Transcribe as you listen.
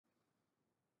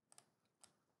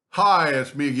Hi,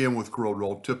 it's me again with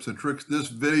CorelDraw Tips and Tricks. This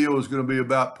video is going to be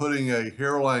about putting a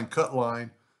hairline cut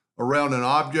line around an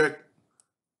object,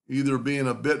 either being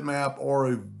a bitmap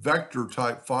or a vector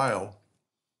type file.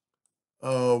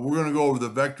 We're going to go over the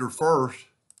vector first.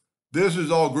 This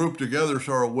is all grouped together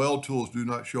so our weld tools do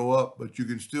not show up, but you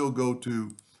can still go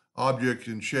to Object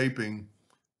and Shaping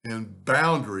and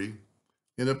Boundary,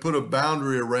 and it put a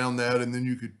boundary around that, and then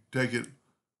you could take it,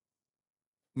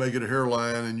 make it a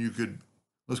hairline, and you could.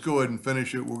 Let's go ahead and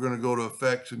finish it. We're going to go to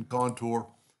Effects and Contour.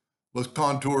 Let's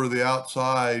contour the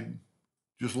outside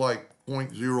just like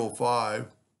 0.05.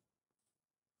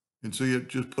 And see, it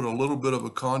just put a little bit of a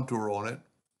contour on it.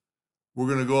 We're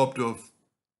going to go up to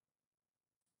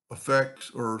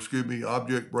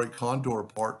Object Break Contour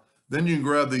part. Then you can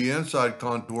grab the inside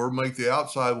contour, make the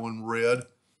outside one red,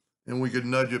 and we could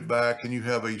nudge it back, and you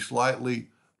have a slightly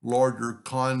larger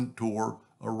contour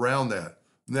around that.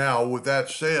 Now, with that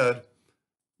said,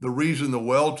 the reason the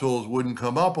weld tools wouldn't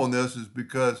come up on this is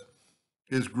because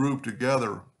it's grouped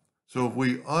together. So if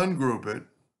we ungroup it,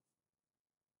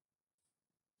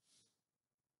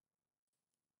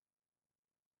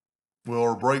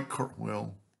 well,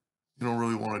 you don't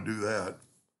really want to do that.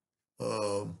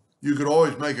 You could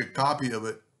always make a copy of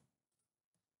it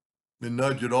and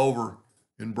nudge it over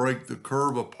and break the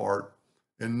curve apart.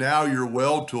 And now your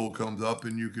weld tool comes up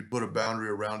and you could put a boundary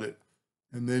around it.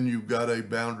 And then you've got a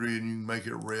boundary and you can make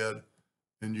it red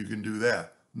and you can do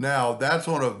that. Now that's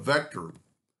on a vector.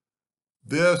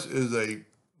 This is a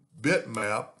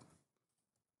bitmap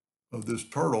of this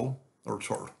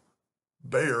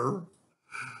bear.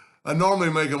 I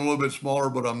normally make them a little bit smaller,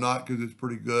 but I'm not because it's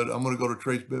pretty good. I'm going to go to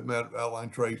Trace Bitmap,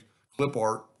 Outline Trace, Clip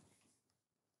Art.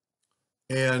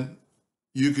 And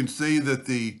you can see that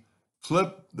the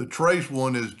trace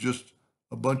one is just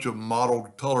a bunch of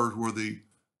modeled colors where the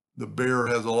bear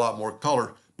has a lot more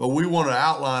color, but we want to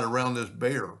outline around this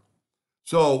bear.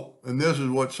 So, and this is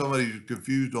what somebody's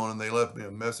confused on, and they left me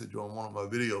a message on one of my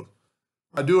videos.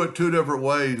 I do it two different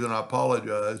ways, and I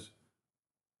apologize.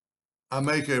 I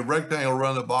make a rectangle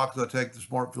around the box. I take the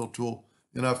Smart Fill tool,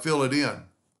 and I fill it in.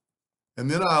 And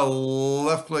then I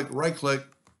left click, right click,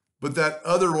 but that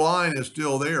other line is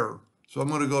still there. So I'm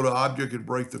going to go to Object and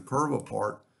Break the Curve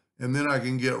apart, and then I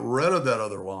can get rid of that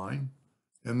other line,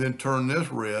 and then turn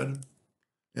this red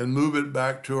and move it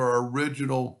back to our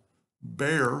original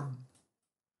bear.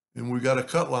 And we got a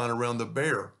cut line around the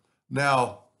bear.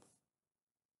 Now,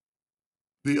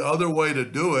 the other way to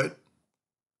do it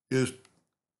is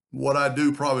what I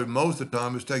do probably most of the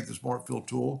time is take the Smart Fill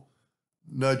tool,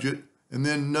 nudge it, and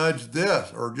then nudge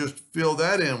this, or just fill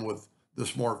that in with the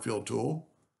Smart Fill tool,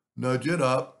 nudge it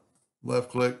up, left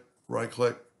click, right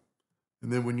click,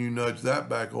 and then when you nudge that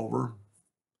back over,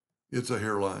 it's a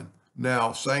hairline.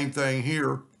 Now, same thing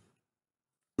here.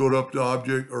 Go up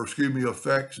to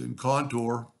Effects and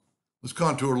Contour. Let's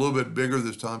contour a little bit bigger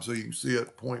this time so you can see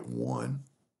it, 0.1.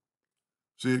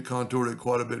 See, it contoured it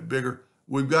quite a bit bigger.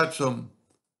 We've got some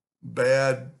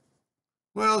bad,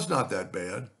 well, it's not that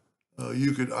bad. I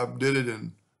did it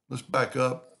in, let's back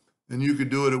up, and you could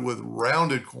do it with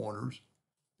rounded corners,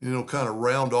 and it'll kind of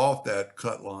round off that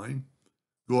cut line.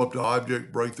 Go up to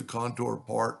Object, Break the Contour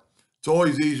apart. It's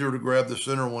always easier to grab the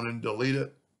center one and delete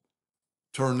it.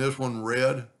 Turn this one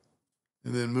red,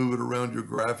 and then move it around your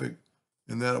graphic,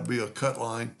 and that'll be a cut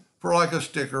line for like a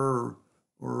sticker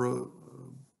or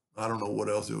I don't know what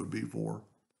else it would be for.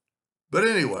 But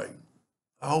anyway,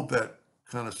 I hope that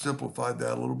kind of simplified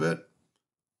that a little bit,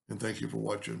 and thank you for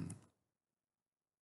watching.